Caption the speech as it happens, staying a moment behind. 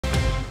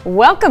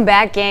Welcome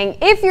back, gang.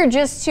 If you're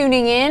just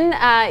tuning in,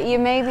 you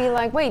may be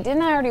like, wait,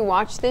 didn't I already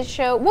watch this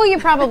show? Well, you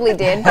probably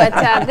did, but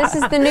this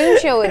is the noon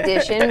show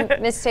edition.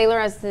 Miss Taylor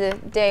has the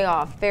day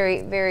off,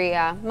 very, very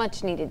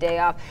much needed day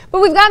off.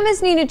 But we've got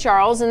Miss Nina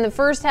Charles. In the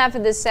first half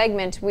of this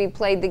segment, we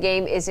played the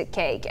game, Is It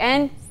Cake?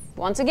 And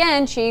once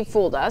again, she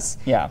fooled us.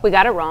 Yeah. We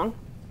got it wrong.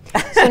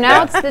 So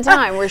now it's the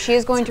time where she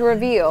is going to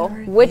reveal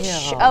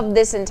which of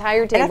this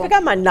entire table. And I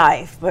forgot my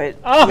knife, but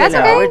that's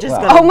okay. We're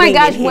just gonna wing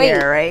it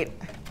here, right?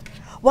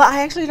 Well,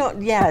 I actually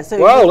don't. Yeah. So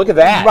whoa! Look at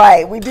that.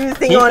 Right. We do the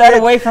thing Keep on that it.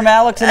 away from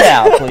Alex and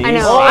Al, please. I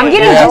know. I'm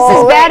getting just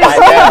as bad as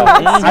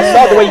you. I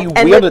saw the way you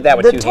wielded that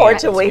with the two torch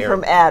hands. away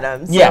from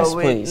Adam. So Yes,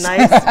 please.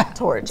 Nice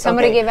torch.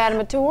 Somebody gave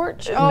Adam a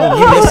torch. Oh,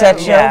 you missed that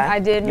show? Yeah. I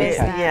did miss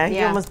that. Yeah, he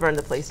almost burned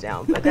the place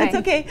down, but Okay. that's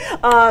okay.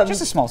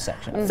 Just a small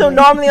section. So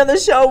normally on the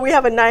show we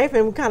have a knife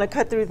and we kind of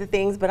cut through the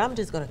things, but I'm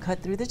just going to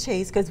cut through the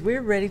chase because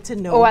we're ready to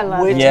know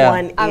which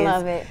one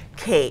is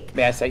cake.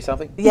 May I say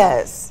something?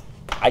 Yes.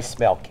 I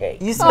smell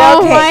cake. You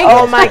smell cake. My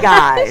oh my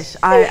gosh.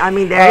 I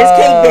mean, there is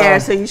cake there,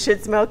 so you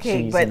should smell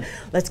cake. Jeez. But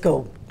let's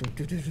go.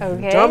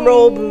 Okay. Drum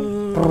roll.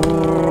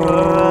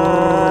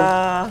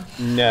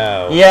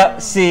 No. Yeah,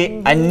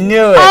 see, I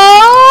knew it.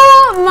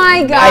 Oh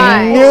my God.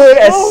 I knew it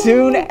as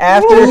soon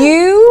after.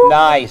 You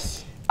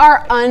Nice.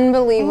 are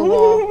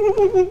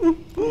unbelievable.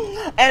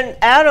 And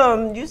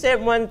Adam, you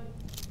said one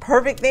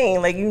perfect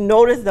thing. Like, you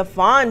noticed the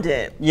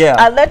fondant. Yeah.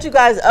 I let you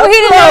guys up Well, he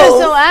didn't close. notice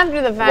until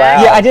after the fact.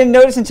 Wow. Yeah, I didn't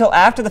notice until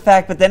after the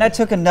fact, but then I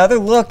took another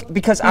look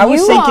because I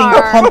was You thinking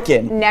are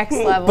pumpkin. Next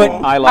level. But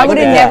I like would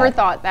have that. never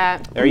thought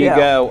that. There you Yeah.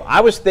 go.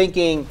 I was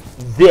thinking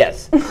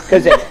this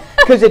because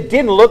it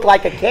didn't look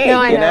like a cake. No,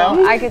 I you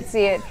know. I could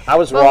see it. I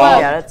was But wrong.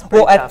 look, Yeah, that's pretty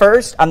Well, at tough.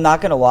 first, I'm not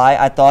going to lie,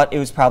 I thought it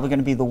was probably going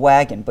to be the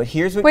wagon, but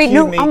here's what Wait, cued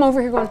no, me. I'm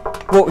over here going.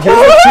 Well, here's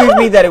what cued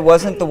me that it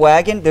wasn't the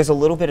wagon. There's a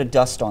little bit of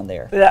dust on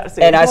there. Yeah,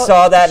 see. And I Well,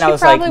 saw that and She I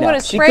was like, probably no. would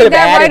have She sprayed could have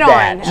that right added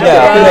that. on. She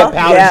Yeah. could have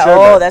powdered Yeah, sugar.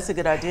 oh, that's a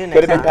good idea next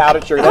Could have been time.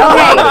 powdered sugar.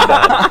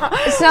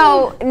 That's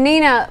So,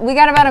 Nina, we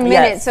got about a minute,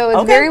 Yes. so it's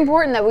Okay. very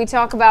important that we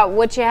talk about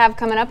what you have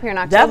coming up here in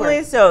October.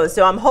 Definitely so.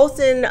 So I'm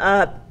hosting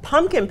a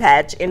pumpkin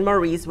patch in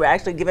Maurice. We're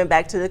actually giving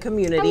back to the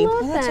community. I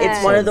love that.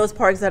 It's one of those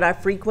parks that I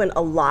frequent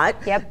a lot.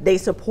 Yep. They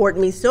support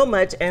me so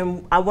much,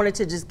 and I wanted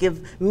to just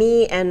give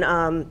me and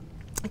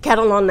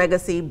Catalon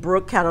Legacy,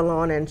 Brooke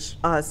Catalon and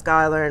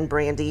Skylar and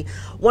Brandy,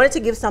 wanted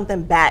to give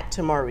something back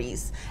to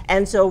Maurice.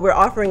 And so we're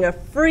offering a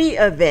free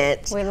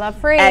event. We love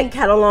free. At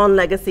Catalon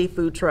Legacy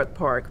Food Truck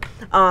Park.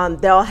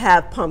 They'll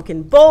have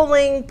pumpkin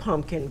bowling,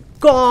 pumpkin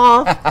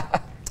golf,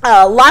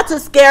 lots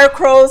of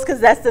scarecrows, because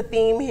that's the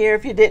theme here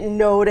if you didn't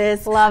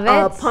notice. Love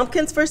it.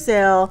 Pumpkins for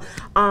sale,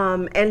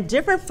 and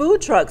different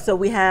food trucks. So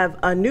we have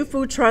a new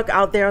food truck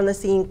out there on the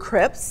scene,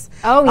 Crepes.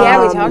 Oh, yeah,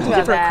 we talked about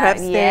different that.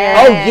 crepes there.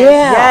 Yes. Oh, yeah.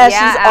 Yeah,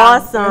 Yeah, she's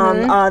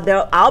awesome.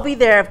 I'll be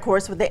there, of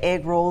course, with the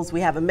egg rolls. We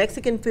have a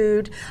Mexican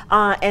food,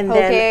 and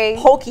then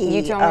Poke. poke.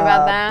 You told me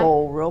about that.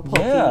 Bowl, real poke.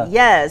 Yeah.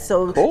 Yes,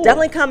 so Cool.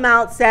 definitely come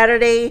out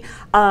Saturday,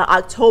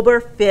 October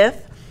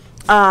 5th.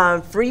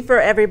 Free for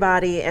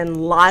everybody and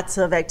lots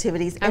of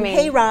activities and mean-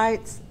 hay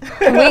rides.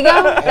 Can we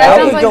go? That I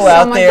sounds would like go so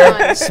out much there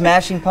fun.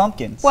 smashing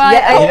pumpkins. Well,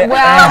 Yeah.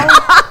 well,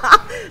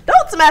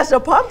 Don't smash the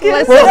pumpkin.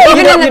 listen, Well,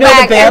 even you in know the the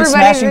back, band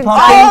everybody's Smashing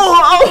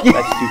oh,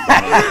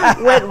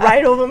 Pumpkins? Went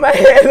right over my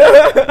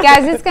head.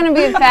 guys, it's going to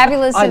be a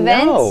fabulous I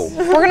event. know.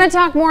 We're going to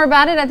talk more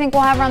about it. I think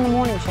we'll have her on the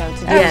morning show to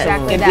do Yes.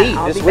 exactly Indeed,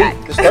 that. this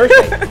week, this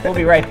Thursday. We'll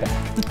be right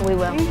back. We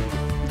will.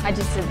 I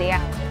just did the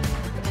hour.